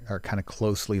Batman are kind of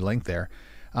closely linked there.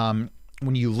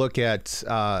 When you look at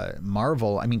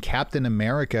Marvel, I mean, Captain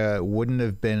America wouldn't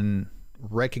have been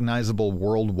recognizable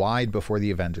worldwide before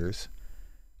the Avengers.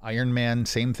 Iron Man,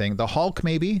 same thing. The Hulk,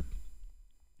 maybe.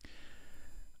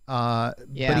 But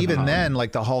even then,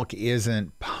 like, the Hulk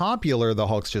isn't popular. The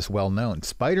Hulk's just well known.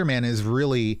 Spider-Man is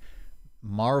really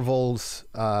Marvel's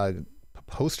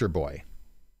poster boy.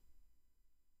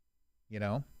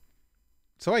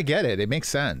 So I get it. It makes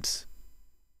sense.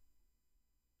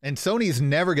 And Sony's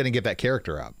never going to give that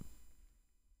character up.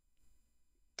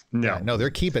 No,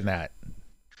 they're keeping that.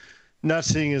 Not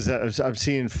seeing is that I'm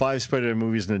seeing 5 Spider-Man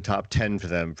movies in the top 10 for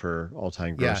them for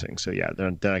all-time grossing. So yeah, they're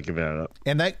not giving that up.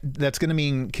 And that's going to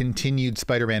mean continued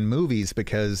Spider-Man movies,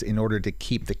 because in order to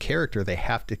keep the character, they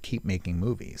have to keep making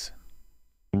movies.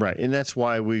 Right, and that's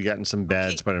why we've gotten some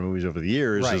bad Spider-Man movies over the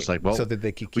years. Right. It's like, well, so that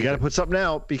they we got to put something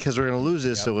out because we're going to lose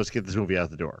this, so let's get this movie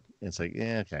out the door. And it's like,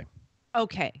 yeah, okay.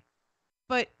 Okay.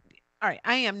 But, all right,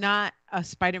 I am not a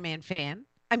Spider-Man fan.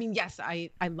 I mean, yes, I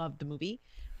love the movie.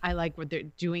 I like what they're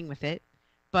doing with it.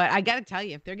 But I got to tell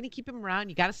you, if they're going to keep him around,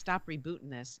 you got to stop rebooting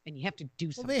this, and you have to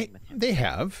do something with him. They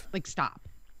have. Like, stop.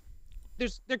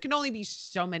 There can only be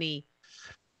so many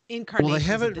incarnations. Well, they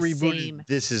haven't of the rebooted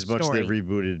this as much as they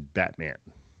rebooted Batman.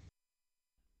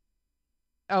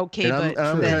 Okay, and but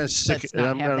I'm kind of sick.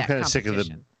 I'm kind of sick of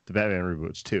the Batman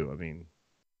reboots too. I mean,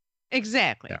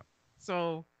 exactly. Yeah.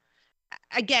 So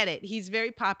I get it. He's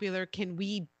very popular. Can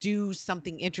we do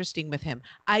something interesting with him?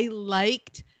 I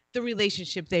liked the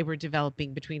relationship they were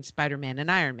developing between Spider-Man and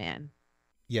Iron Man.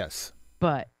 Yes.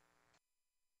 But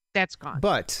that's gone.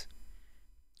 But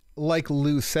like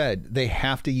Lou said, they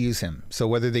have to use him. So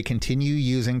whether they continue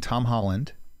using Tom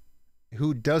Holland,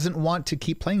 who doesn't want to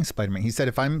keep playing Spider-Man. He said,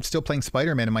 if I'm still playing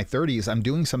Spider-Man in my 30s, I'm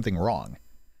doing something wrong.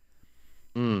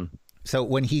 So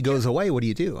when he goes away, what do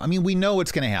you do? I mean, we know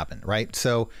what's going to happen, right?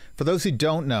 So for those who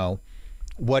don't know,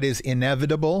 what is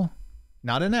inevitable,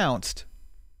 not announced,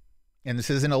 and this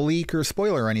isn't a leak or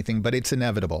spoiler or anything, but it's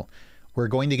inevitable. We're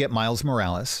going to get Miles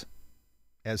Morales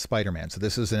as Spider-Man. So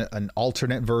this is an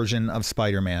alternate version of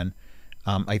Spider-Man.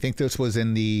 I think this was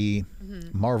in the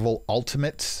Marvel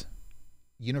Ultimates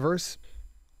universe,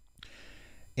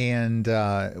 and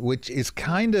which is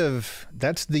kind of,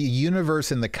 that's the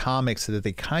universe in the comics that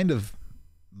they kind of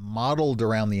modeled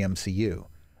around the MCU.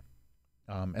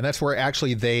 And that's where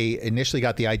actually they initially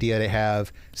got the idea to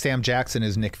have Sam Jackson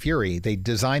as Nick Fury. They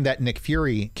designed that Nick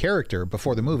Fury character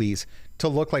before the movies to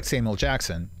look like Samuel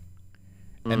Jackson,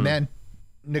 and then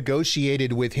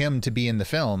negotiated with him to be in the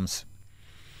films.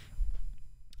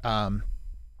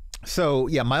 So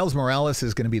yeah, Miles Morales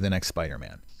is going to be the next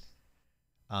Spider-Man.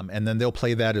 And then they'll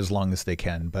play that as long as they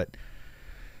can, but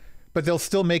they'll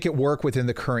still make it work within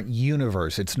the current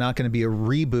universe. It's not going to be a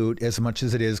reboot as much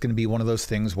as it is going to be one of those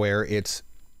things where it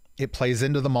plays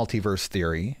into the multiverse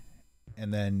theory,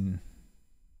 and then,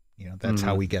 that's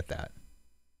how we get that.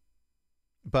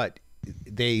 But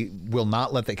they will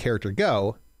not let the character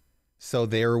go, so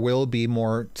there will be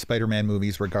more Spider-Man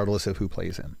movies regardless of who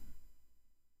plays him.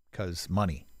 Because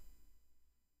money.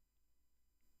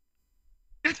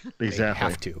 Exactly. They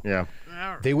have to. Yeah.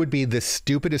 They would be the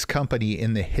stupidest company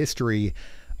in the history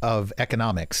of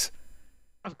economics.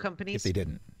 Of companies? If they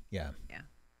didn't. Yeah. Yeah.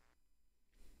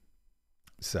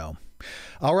 So,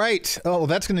 all right. Oh, well,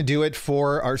 that's going to do it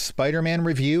for our Spider-Man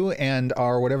review and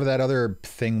our whatever that other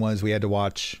thing was we had to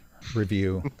watch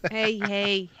review.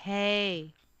 Hey.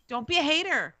 Don't be a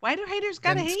hater. Why do haters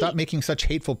got to hate? Stop making such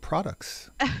hateful products.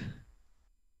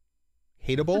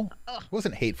 Hateable? It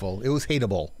wasn't hateful. It was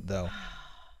hateable, though.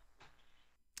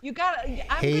 I'm going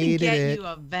to get you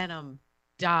a Venom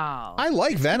doll. I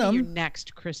like Venom. Your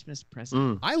next Christmas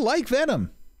present. I like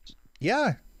Venom.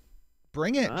 Yeah.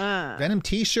 Bring it. Venom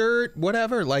t-shirt,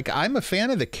 whatever. Like, I'm a fan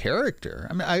of the character.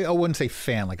 I mean, I wouldn't say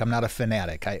fan. Like, I'm not a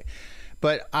fanatic.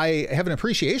 But I have an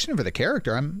appreciation for the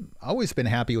character. I'm always been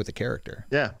happy with the character.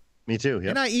 Yeah, me too.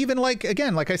 Yeah. And I even like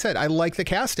I said, I like the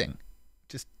casting.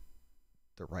 Just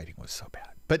the writing was so bad.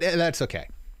 But that's okay.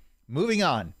 Moving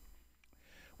on.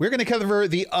 We're going to cover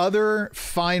the other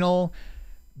final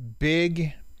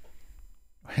big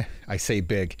I say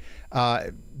big.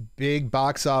 Big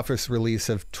box office release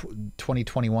of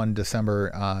 2021 December,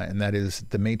 and that is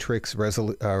The Matrix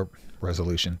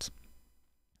Resolutions.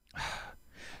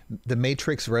 The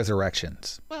Matrix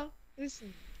Resurrections. Well,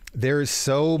 listen. There's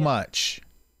so much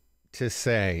to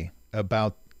say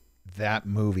about that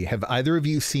movie. Have either of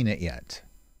you seen it yet?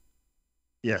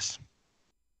 Yes.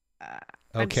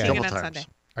 I'm Okay. seeing it on Couple Sunday.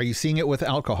 times. Are you seeing it with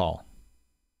alcohol?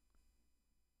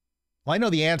 Well, I know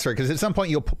the answer because at some point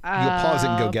you'll pause it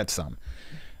and go get some.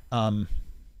 Well,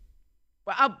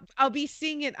 I'll be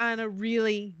seeing it on a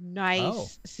really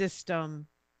nice system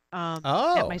at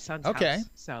my son's house.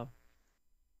 So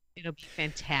it'll be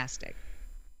fantastic.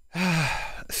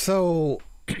 So,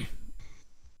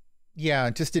 yeah,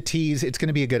 just a tease. It's going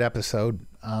to be a good episode.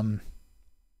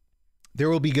 There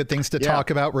will be good things to talk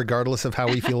about regardless of how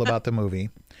we feel about the movie.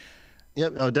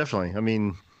 Yep. Oh, definitely. I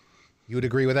mean, you would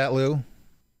agree with that, Lou?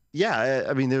 Yeah.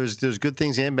 I mean, there's good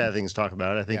things and bad things to talk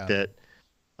about. I think that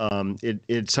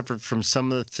it suffered from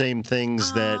some of the same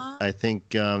things that I think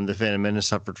the Phantom Menace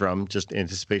suffered from, just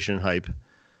anticipation and hype.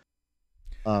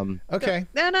 Okay.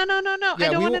 No. Yeah,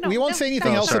 I don't want to know. We won't say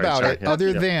anything else about it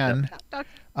other than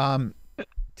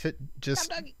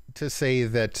to say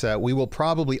that we will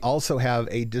probably also have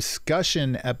a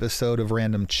discussion episode of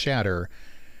Random Chatter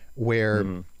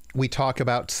where we talk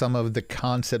about some of the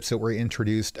concepts that were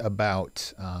introduced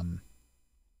about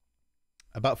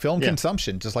film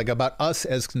consumption, just like about us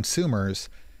as consumers.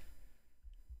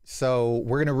 So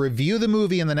we're going to review the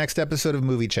movie in the next episode of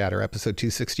Movie Chatter, episode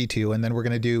 262, and then we're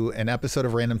going to do an episode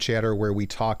of Random Chatter where we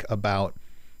talk about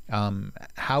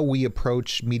how we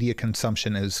approach media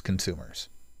consumption as consumers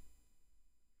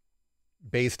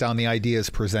based on the ideas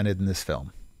presented in this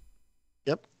film.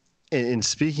 Yep. And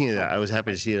speaking of that, I was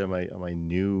happy to see it on my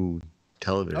new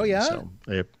television. Oh, yeah? So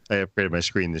I upgraded my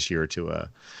screen this year to a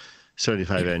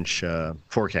 75-inch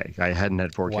 4K. I hadn't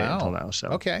had 4K until now. So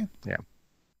okay. Yeah.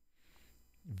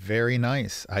 Very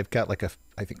nice. I've got like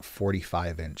I think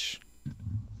 45-inch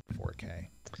 4K.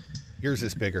 Yours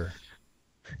is bigger.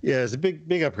 Yeah, it's a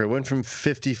big upgrade. Went from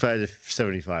 55 to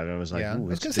 75. And I was like, I ooh,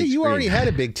 was that's going a to say, big you screen. already had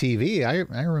a big TV.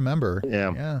 I remember.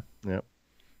 Yeah.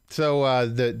 So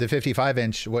the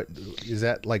 55-inch, what is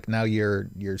that like now your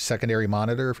secondary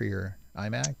monitor for your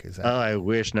iMac? Is that? Oh, I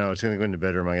wish. No, it's going to go in the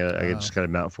bedroom. I just got a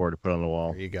mount for it to put on the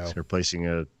wall. There you go. So replacing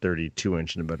a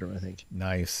 32-inch in the bedroom, I think.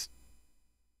 Nice.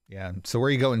 Yeah. So where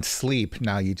you go and sleep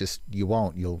now, you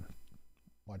won't. You'll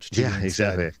watch TV instead.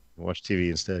 Exactly. Watch TV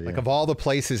instead. Like of all the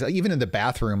places, even in the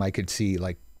bathroom, I could see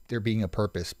like there being a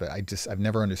purpose, but I've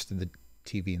never understood the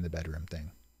TV in the bedroom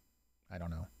thing. I don't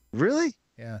know. Really?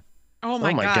 Yeah. Oh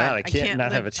my God! I can't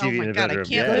not have a TV in the bedroom. I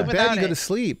can't Go live to bed, without you go to it.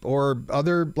 sleep, or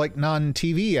other like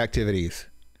non-TV activities.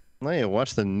 No, you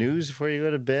watch the news before you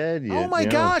go to bed. Oh my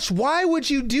gosh! Why would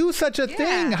you do such a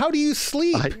thing? How do you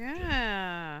sleep?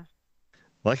 Yeah.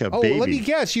 Like a baby. Let me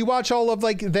guess. You watch all of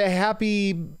like the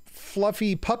happy,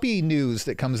 fluffy puppy news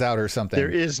that comes out or something.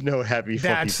 There is no happy.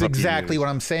 That's puppy exactly news. what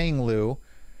I'm saying, Lou.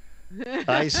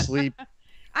 I sleep.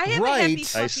 I have Right. a happy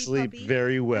I puppy sleep puppy.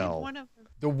 very I have well. one of them.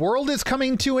 The world is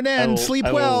coming to an end. Sleep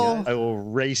well. I will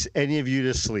race any of you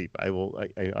to sleep.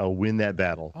 I'll win that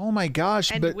battle. Oh my gosh!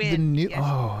 And but win,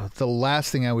 yes. the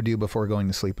last thing I would do before going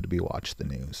to sleep would be watch the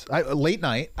news. Late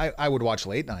night. I would watch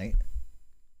late night.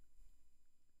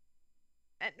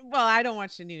 Well, I don't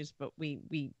watch the news, but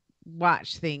we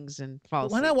watch things and fall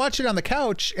Why asleep. not watch it on the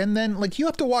couch and then like you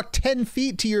have to walk 10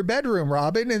 feet to your bedroom,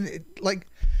 Robin, and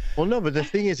Well, no, but the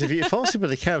thing is, if you fall asleep on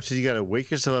the couch, you got to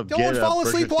wake yourself up. don't fall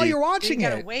asleep while you're watching You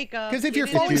gotta it. wake up. Because if get you're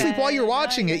into falling asleep bed, while you're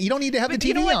watching it, you don't need to have the But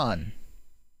you know TV what? on.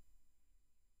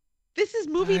 This is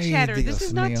movie Ay, chatter. This Dios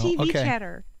is not mío. TV Okay.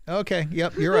 chatter. Okay.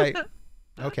 Yep. You're right.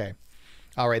 Okay.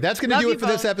 All right. That's going to Love do you it for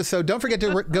this both. episode. Don't forget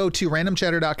to go to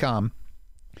randomchatter.com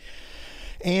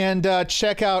and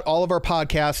check out all of our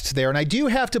podcasts there. And I do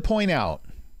have to point out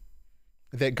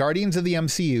that Guardians of the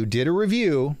MCU did a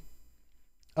review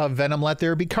of Venom Let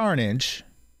There Be Carnage,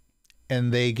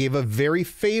 and they gave a very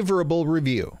favorable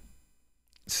review.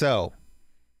 So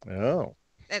Oh,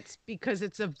 That's because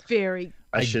it's a very.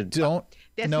 I don't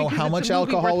That's know because how it's a much movie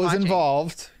alcohol worth was watching.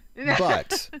 involved,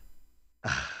 but...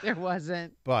 There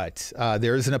wasn't. But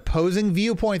there is an opposing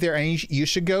viewpoint there, and you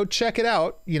should go check it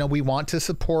out. You know, we want to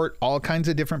support all kinds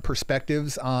of different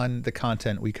perspectives on the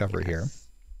content we cover here.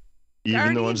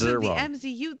 even the ones that are wrong. Guardians of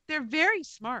the MCU, they're very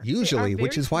smart. They are Usually,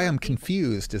 which very is why smart I'm people.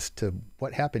 confused as to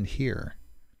what happened here.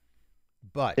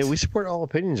 But Yeah, we support all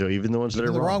opinions, though, even the ones that even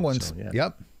are the wrong wrong. ones. So, yeah.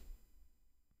 Yep,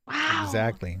 Wow.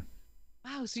 exactly.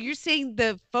 Wow. So you're saying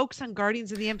the folks on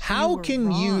Guardians of the MCU How were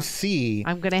can you wrong. see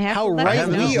I'm gonna have how to let right you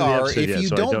haven't know. we listened to the are episode if yet, you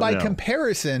so I don't, don't by know.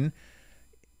 comparison,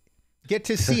 get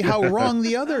to see how wrong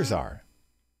the others are.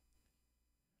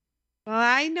 Well,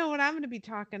 I know what I'm going to be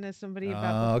talking to somebody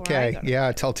about. Okay.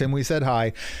 Yeah. Tell Tim we said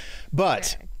hi.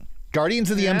 But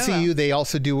Guardians of the MCU, they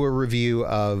also do a review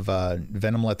of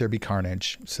Venom Let There Be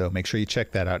Carnage. So make sure you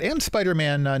check that out. And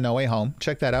Spider-Man No Way Home.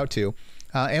 Check that out too.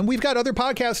 And we've got other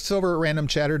podcasts over at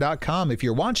randomchatter.com. If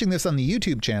you're watching this on the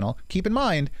YouTube channel, keep in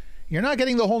mind, you're not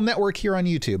getting the whole network here on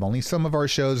YouTube. Only some of our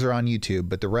shows are on YouTube,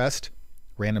 but the rest,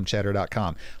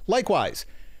 randomchatter.com. Likewise,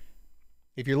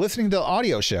 if you're listening to the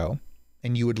audio show,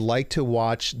 and you would like to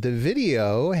watch the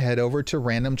video, head over to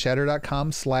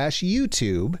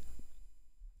randomchatter.com/YouTube.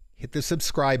 Hit the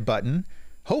subscribe button.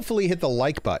 Hopefully hit the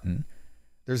like button.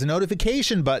 There's a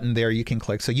notification button there you can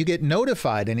click so you get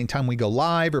notified anytime we go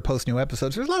live or post new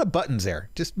episodes. There's a lot of buttons there.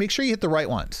 Just make sure you hit the right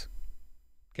ones.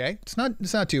 Okay? It's not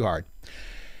too hard.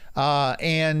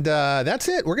 And that's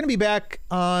it. We're going to be back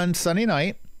on Sunday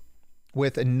night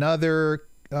with another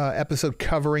episode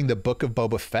covering the Book of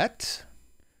Boba Fett.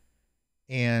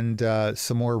 And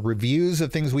some more reviews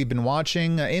of things we've been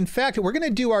watching. In fact, we're going to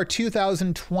do our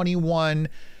 2021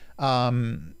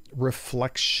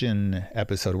 reflection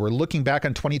episode. We're looking back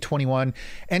on 2021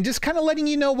 and just kind of letting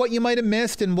you know what you might have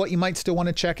missed and what you might still want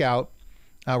to check out.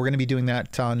 We're going to be doing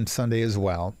that on Sunday as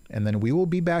well. And then we will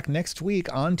be back next week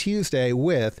on Tuesday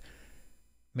with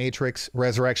Matrix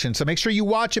Resurrection. So make sure you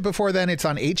watch it before then. It's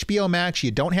on HBO Max.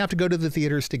 You don't have to go to the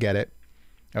theaters to get it.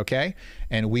 Okay?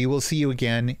 And we will see you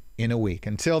again in a week.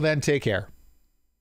 Until then, take care.